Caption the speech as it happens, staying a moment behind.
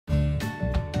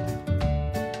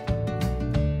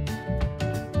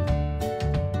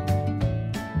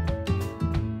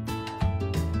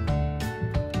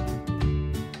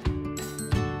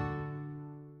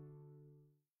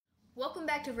Welcome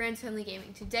back to Rand's Family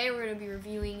Gaming. Today we're going to be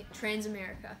reviewing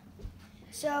Transamerica.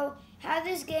 So how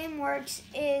this game works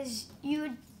is you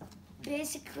would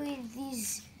basically,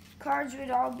 these cards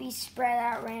would all be spread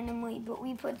out randomly, but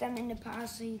we put them into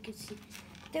piles so you could see.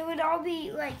 They would all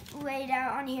be like laid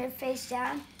out on here face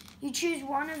down. You choose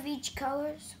one of each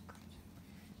colors.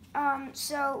 And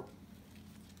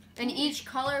each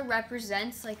color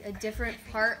represents like a different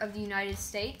part of the United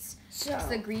States. So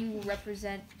the green will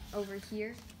represent over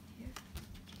here.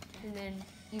 And then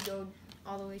you go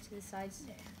all the way to the sides.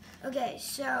 Okay,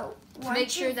 so to make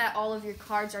sure that all of your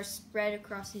cards are spread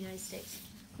across the United States.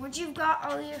 Once you've got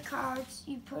all your cards,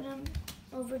 you put them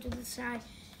over to the side,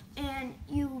 and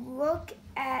you look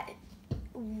at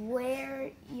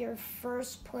where your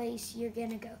first place you're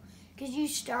gonna go, because you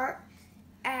start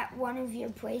at one of your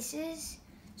places,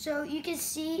 so you can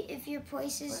see if your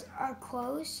places are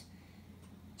close.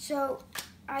 So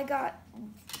I got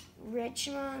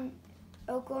Richmond,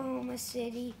 Oklahoma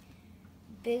City,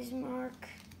 Bismarck,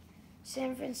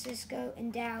 San Francisco,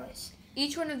 and Dallas.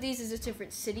 Each one of these is a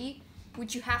different city,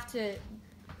 which you have to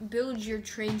build your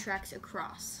train tracks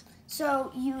across.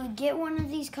 So you would get one of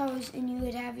these colors and you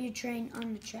would have your train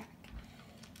on the track.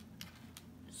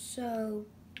 So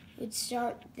we'd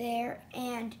start there,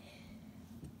 and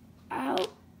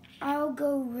I'll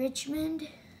go Richmond.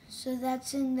 So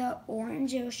that's in the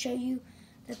orange. It'll show you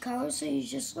the color. So you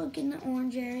just look in the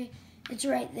orange area. It's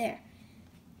right there.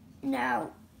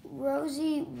 Now,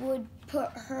 Rosie would put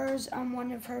hers on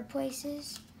one of her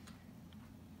places,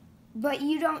 but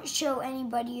you don't show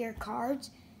anybody your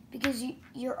cards because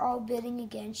you're all bidding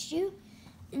against you.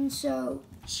 And so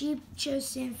she chose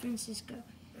San Francisco.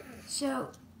 So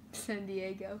San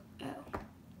Diego.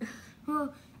 Oh.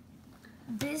 Well,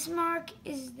 Bismarck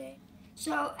is there.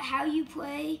 So how you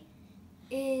play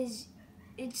is,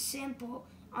 it's simple.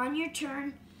 On your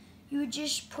turn, you would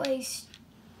just place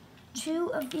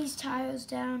two of these tiles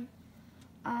down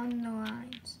on the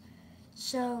lines.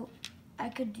 So I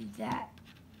could do that.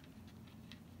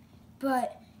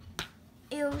 But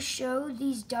it'll show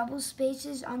these double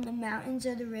spaces on the mountains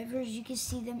or the rivers. You can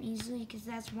see them easily because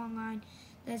that's one line,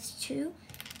 that's two.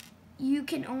 You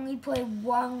can only play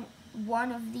one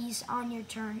of these on your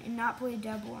turn and not play a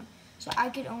double one. So I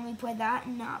could only play that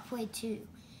and not play two.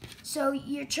 So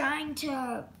you're trying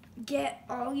to get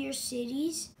all your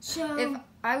cities. So if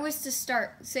I was to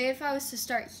start, say if I was to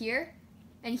start here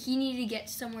and he needed to get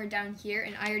somewhere down here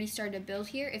and I already started to build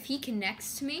here, if he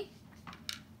connects to me,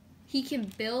 he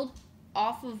can build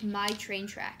off of my train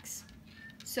tracks.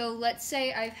 So let's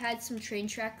say I've had some train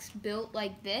tracks built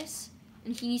like this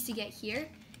and he needs to get here.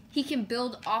 He can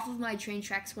build off of my train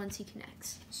tracks once he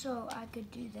connects. So I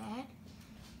could do that.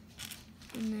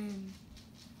 And then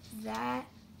that.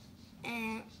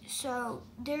 And so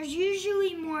there's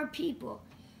usually more people.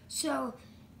 So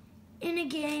in a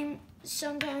game,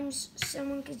 sometimes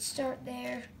someone could start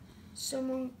there,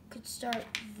 someone could start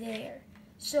there.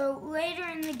 So later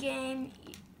in the game,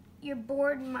 your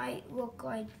board might look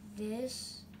like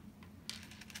this,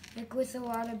 like with a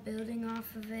lot of building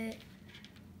off of it.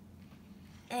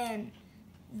 And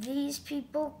these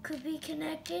people could be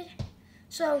connected.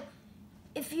 So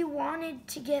if you wanted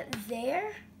to get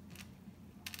there,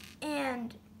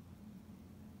 and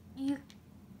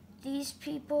these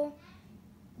people,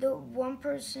 the one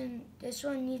person, this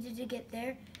one needed to get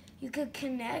there, you could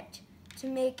connect to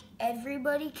make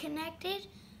everybody connected,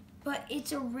 but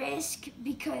it's a risk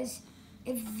because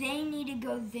if they need to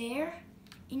go there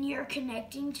and you're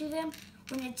connecting to them,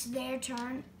 when it's their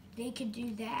turn, they could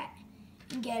do that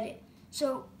and get it.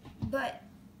 So, but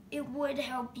it would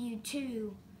help you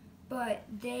too, but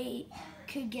they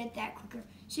could get that quicker.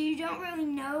 So you don't really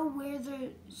know where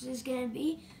this is going to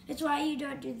be. That's why you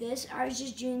don't do this. I was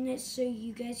just doing this so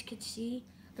you guys could see.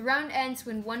 The round ends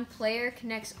when one player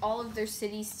connects all of their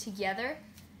cities together.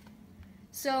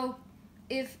 So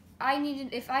if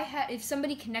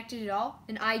somebody connected it all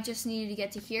and I just needed to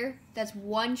get to here, that's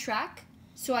one track,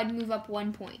 so I'd move up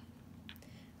 1 point.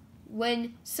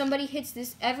 When somebody hits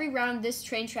this, every round this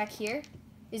train track here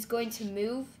is going to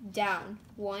move down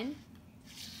 1.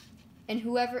 And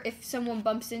if someone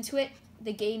bumps into it,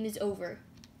 the game is over.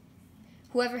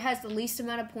 Whoever has the least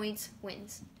amount of points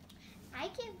wins. I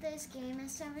give this game a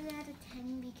 7 out of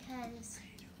 10 because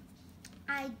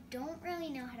I don't really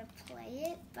know how to play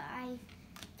it, but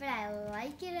I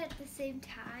like it at the same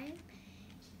time.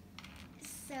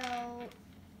 So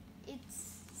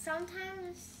it's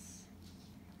sometimes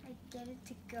I get it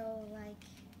to go like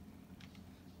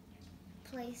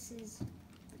places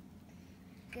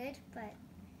good, but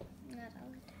not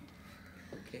all the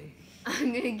time. Okay.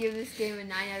 I'm going to give this game a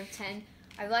 9 out of 10.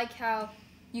 I like how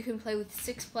you can play with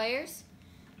 6 players,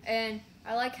 and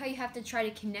I like how you have to try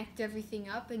to connect everything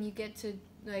up, and you get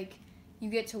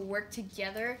to work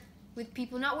together with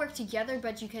people. Not work together,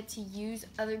 but you get to use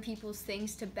other people's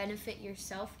things to benefit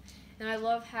yourself. And I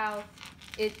love how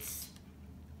it's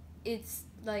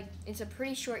a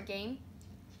pretty short game,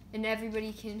 and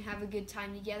everybody can have a good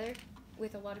time together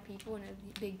with a lot of people in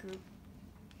a big group.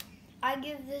 I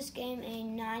give this game a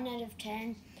 9 out of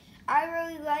 10. I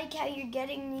really like how you're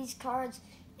getting these cards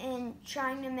and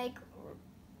trying to make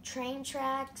train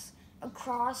tracks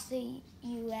across the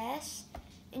U.S.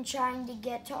 and trying to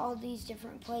get to all these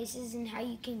different places and how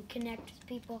you can connect with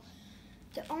people.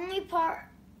 The only part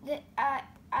that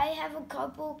I have a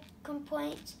couple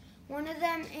complaints. One of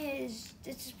them is,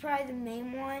 this is probably the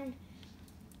main one,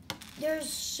 there's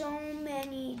so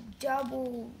many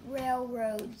double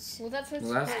railroads. Well, that's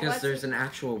because there's an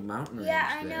actual mountain range Yeah,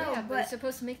 I there. know. Yeah, but it's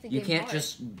supposed to make the game You can't hard.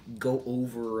 just go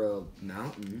over a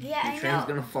mountain. Yeah, Your I train's know.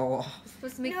 gonna fall off. It's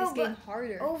supposed to make No, this game but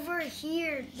harder. Over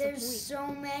here, there's point. so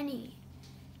many.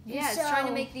 Yeah, it's so trying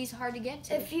to make these hard to get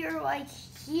to. If you're like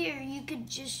here, you could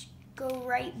just go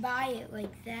right by it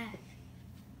like that.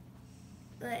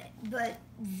 But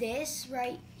this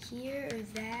right here or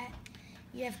that,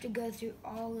 you have to go through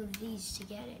all of these to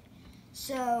get it.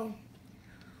 So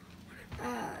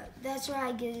that's why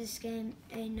I give this game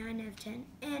a 9 out of 10.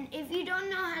 And if you don't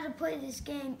know how to play this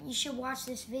game, you should watch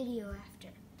this video after.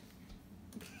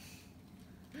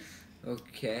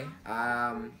 Okay.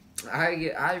 I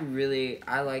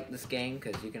like this game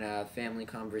because you can have family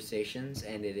conversations,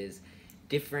 and it is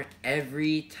different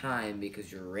every time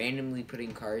because you're randomly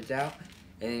putting cards out,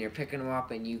 and then you're picking them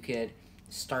up, and you could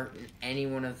start in any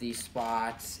one of these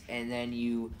spots, and then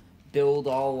you build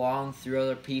all along through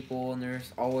other people, and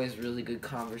there's always really good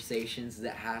conversations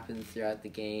that happen throughout the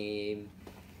game.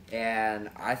 And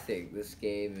I think this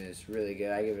game is really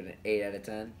good. I give it an 8 out of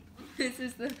 10. This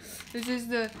is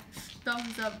the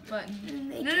thumbs up button.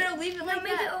 Make No, leave it like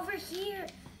make that. it over here.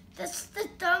 That's the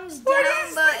thumbs What down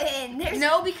is button. There's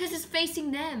No, because it's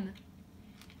facing them.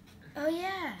 Oh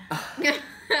yeah.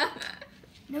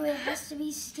 No, it has to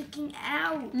be sticking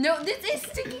out. No, this is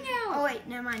sticking Oh out. wait,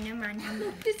 never mind.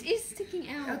 This is sticking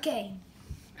out. Okay,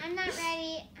 I'm not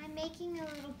ready. I'm making a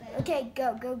little bell. okay,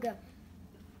 go.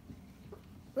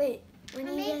 Wait, when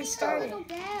are I'm you making gonna a start little it?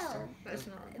 bell. That's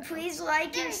not. Please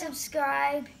like There and we go.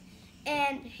 subscribe,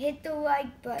 and hit the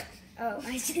like button. Oh,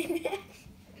 I said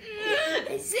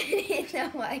I said hit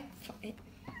the like button.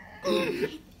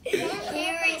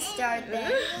 Here we start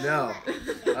then. No.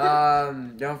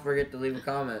 Don't forget to leave a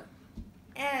comment.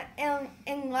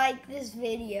 And like this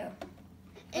video.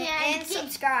 And And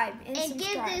subscribe. And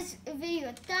give this video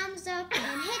a thumbs up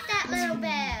and hit that little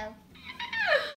bell.